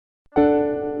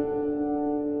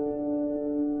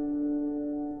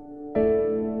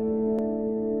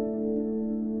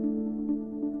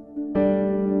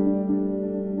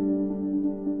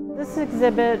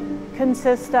exhibit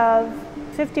consists of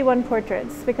 51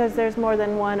 portraits, because there's more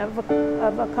than one of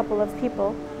a couple of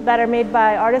people, that are made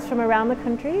by artists from around the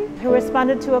country who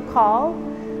responded to a call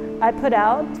I put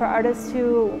out for artists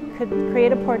who could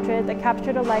create a portrait that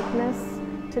captured a likeness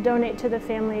to donate to the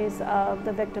families of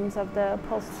the victims of the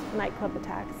Pulse nightclub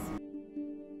attacks.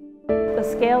 The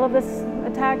scale of this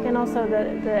attack and also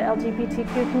the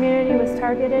LGBTQ community was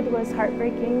targeted was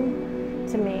heartbreaking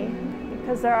to me,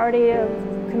 because they're already a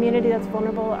community that's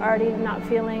vulnerable, already not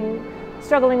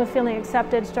struggling with feeling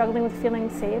accepted, struggling with feeling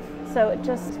safe. So it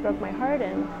just broke my heart,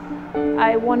 and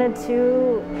I wanted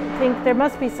to think there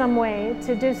must be some way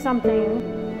to do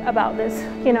something about this.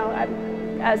 You know,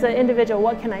 as an individual,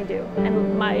 what can I do?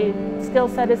 And my skill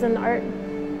set is in art,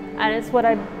 and it's what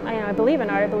I believe in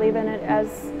art. I believe in it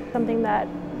as something that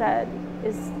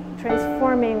is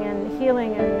transforming and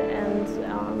healing and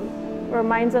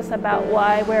reminds us about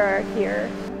why we're here.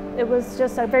 It was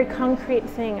just a very concrete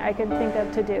thing I could think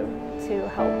of to do to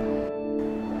help.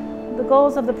 The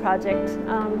goals of the project,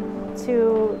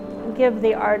 to give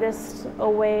the artist a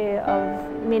way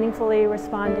of meaningfully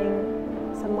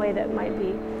responding, some way that might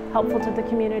be helpful to the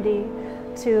community,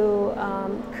 to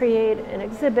create an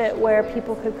exhibit where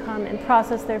people could come and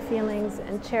process their feelings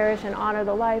and cherish and honor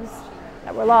the lives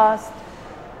that were lost,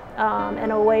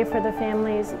 and a way for the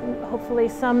families, hopefully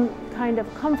some kind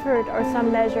of comfort or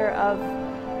some measure of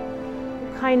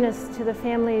kindness to the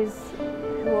families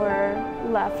who are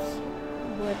left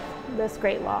with this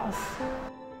great loss.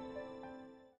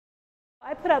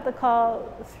 I put out the call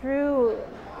through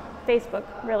Facebook,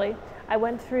 really. I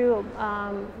went through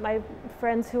my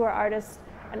friends who are artists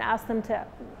and asked them to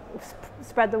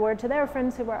spread the word to their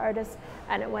friends who were artists,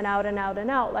 and it went out and out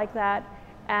and out like that.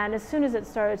 And as soon as it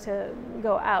started to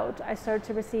go out, I started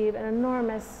to receive an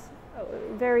enormous,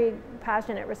 very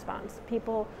passionate response.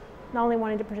 People not only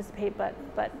wanting to participate, but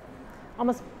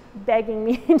almost begging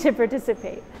me to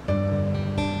participate.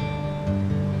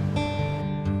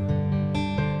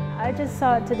 I just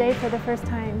saw it today for the first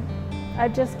time. I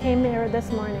just came here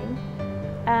this morning,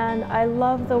 and I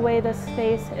love the way this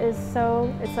space is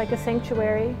it's like a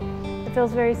sanctuary. It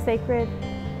feels very sacred,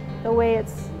 the way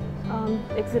it's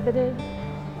exhibited.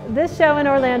 This show in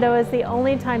Orlando is the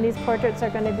only time these portraits are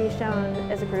going to be shown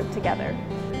as a group together.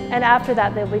 And after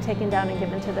that, they'll be taken down and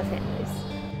given to the families.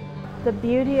 The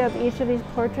beauty of each of these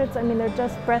portraits, I mean, they're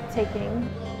just breathtaking.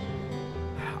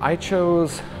 I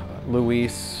chose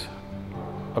Luis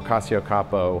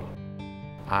Ocasio-Capo.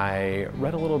 I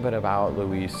read a little bit about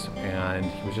Luis, and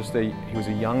he was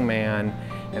a young man,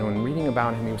 and when reading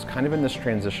about him, he was kind of in this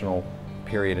transitional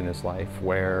period in his life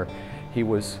where he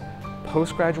was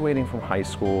post-graduating from high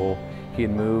school. He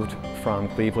had moved from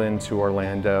Cleveland to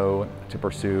Orlando to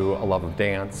pursue a love of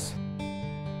dance.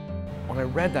 When I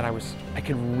read that, I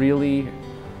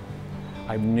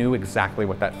knew exactly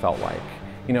what that felt like.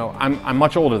 You know, I'm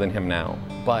much older than him now,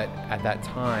 but at that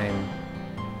time,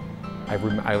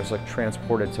 I was like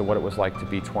transported to what it was like to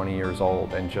be 20 years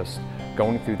old and just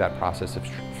going through that process of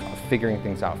figuring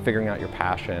things out, figuring out your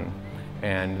passion,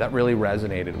 and that really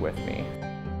resonated with me.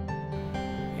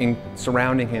 In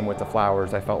surrounding him with the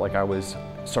flowers, I felt like I was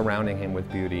surrounding him with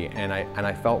beauty, and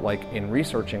I felt like in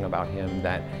researching about him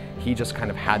that he just kind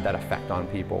of had that effect on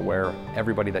people, where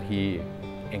everybody that he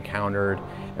encountered,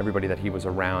 everybody that he was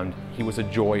around, he was a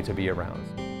joy to be around.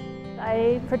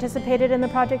 I participated in the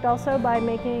project also by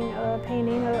making a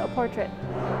painting, a portrait.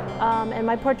 And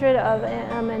my portrait of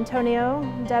Antonio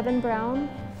Devin Brown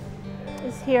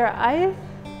is here.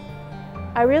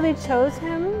 I really chose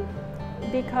him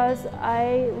because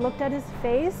I looked at his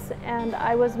face and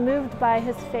I was moved by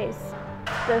his face.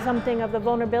 There's something of the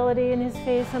vulnerability in his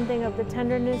face, something of the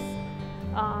tenderness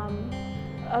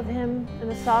of him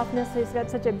and the softness. He's got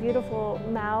such a beautiful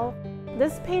mouth.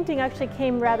 This painting actually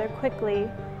came rather quickly.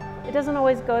 It doesn't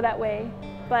always go that way,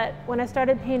 but when I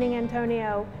started painting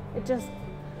Antonio, it just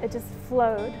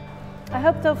flowed. I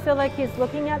hope they'll feel like he's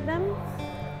looking at them.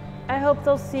 I hope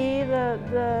they'll see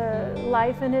the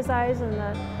life in his eyes and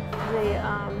the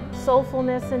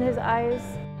soulfulness in his eyes.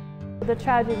 The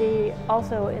tragedy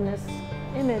also in this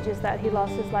image is that he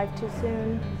lost his life too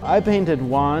soon. I painted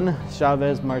Juan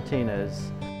Chavez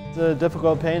Martinez. It's a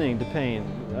difficult painting to paint.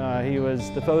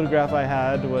 The photograph I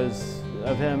had was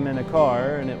of him in a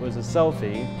car, and it was a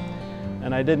selfie.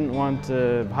 And I didn't want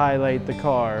to highlight the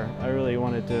car, I really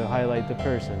wanted to highlight the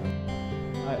person.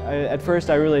 At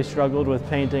first I really struggled with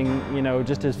painting, you know,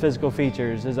 just his physical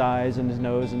features, his eyes and his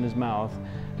nose and his mouth.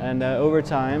 And over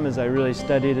time, as I really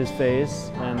studied his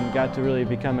face and got to really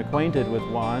become acquainted with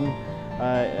Juan,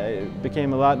 it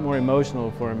became a lot more emotional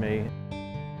for me.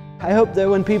 I hope that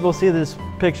when people see this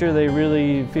picture, they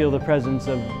really feel the presence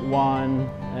of Juan,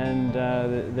 and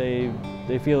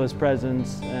they feel his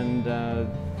presence, and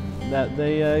that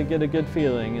they get a good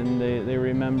feeling, and they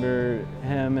remember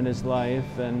him and his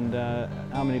life, and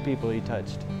how many people he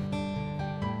touched.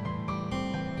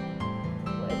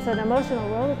 It's an emotional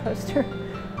roller coaster.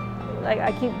 Like,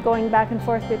 I keep going back and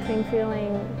forth between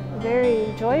feeling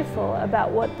very joyful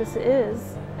about what this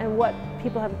is and what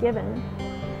people have given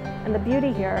and the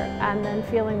beauty here, and then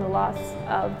feeling the loss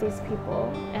of these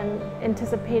people and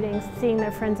anticipating seeing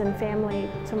their friends and family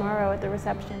tomorrow at the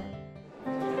reception.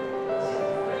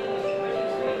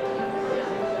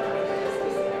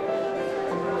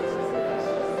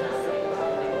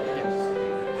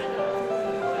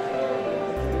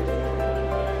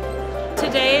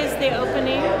 Today is the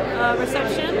opening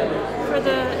reception for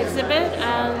the exhibit,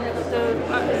 and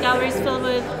the gallery is filled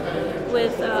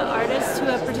with artists who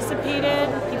have participated,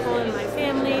 people in my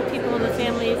family, people in the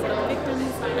families of the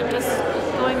victims. I'm just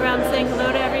going around saying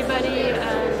hello to everybody,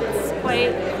 and it's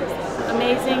quite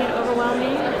amazing and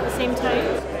overwhelming at the same time.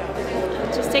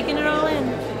 Just taking it all in.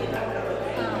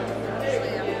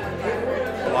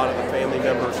 A lot of the family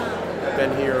members have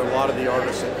been here. A lot of the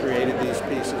artists that created these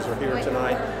pieces are here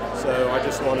tonight. So I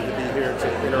just wanted to be here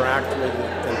to interact with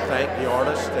and thank the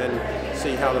artists and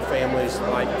see how the families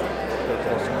like their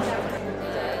portraits.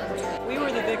 We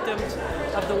were the victims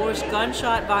of the worst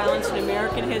gunshot violence in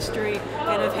American history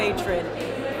and of hatred.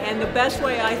 And the best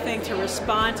way, I think, to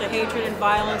respond to hatred and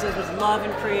violence is with love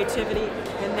and creativity,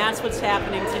 and that's what's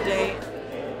happening today.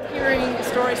 Hearing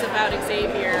stories about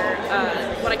Xavier,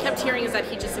 what I kept hearing is that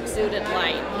he just exuded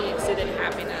light, he exuded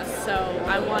happiness. So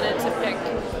I wanted to pick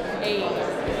a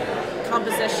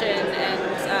composition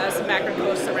and some background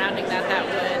colors surrounding that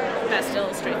would best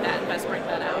illustrate that and best bring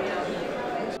that out.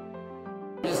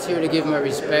 Just here to give my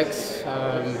respects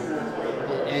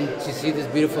and to see this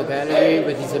beautiful gallery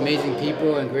with these amazing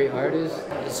people and great artists.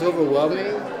 It's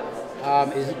overwhelming.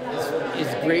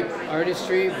 It's great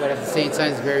artistry, but at the same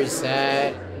time it's very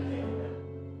sad.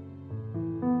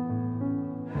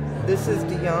 This is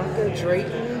Dianca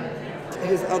Drayton,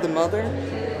 his other mother.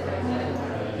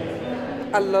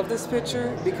 I love this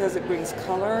picture because it brings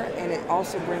color and it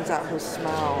also brings out her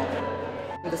smile.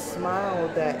 The smile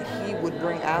that he would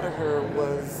bring out of her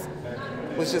was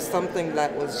just something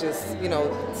that was just, you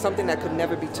know, something that could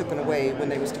never be taken away when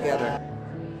they was together.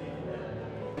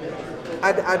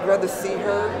 I'd rather see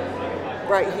her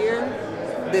right here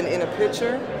than in a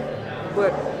picture,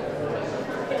 but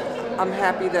I'm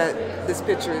happy that this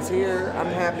picture is here. I'm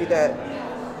happy that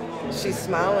she's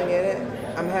smiling in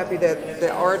it. I'm happy that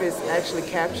the artist actually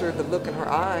captured the look in her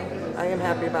eye. I am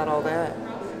happy about all that,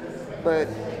 but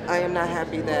I am not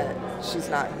happy that she's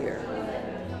not here.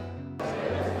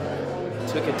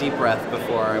 Took a deep breath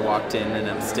before I walked in, and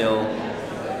I'm still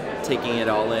taking it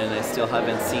all in. I still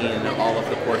haven't seen all of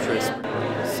the portraits,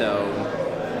 so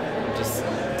I'm just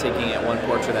taking it one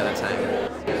portrait at a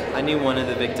time. I knew one of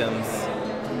the victims,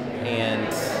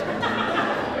 and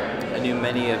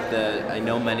I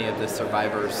know many of the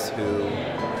survivors who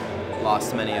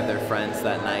lost many of their friends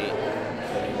that night,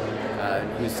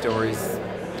 whose stories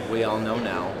we all know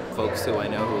now. Folks who I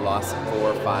know who lost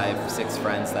 4, 5, 6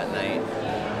 friends that night,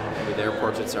 who their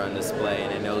portraits are on display,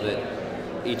 and I know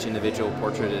that each individual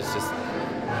portrait is just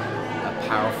a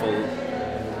powerful,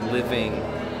 living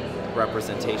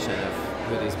representation of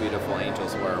who these beautiful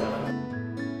angels were.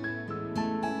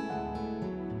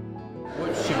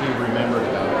 What should be remembered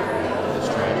about this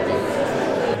tragedy?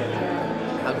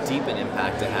 How deep an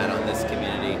impact it had on this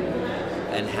community,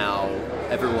 and how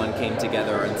everyone came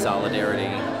together in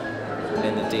solidarity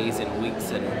in the days and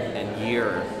weeks and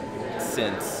year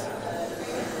since,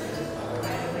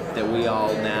 that we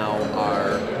all now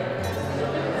are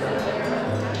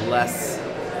less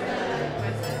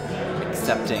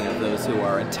accepting of those who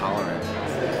are intolerant.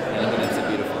 And I think that's a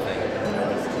beautiful thing.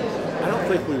 I don't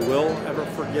think we will ever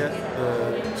forget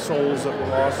the souls that were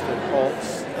lost in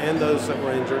cults and those that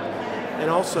were injured, and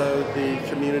also the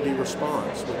community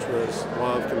response, which was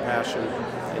love, compassion,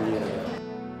 and unity.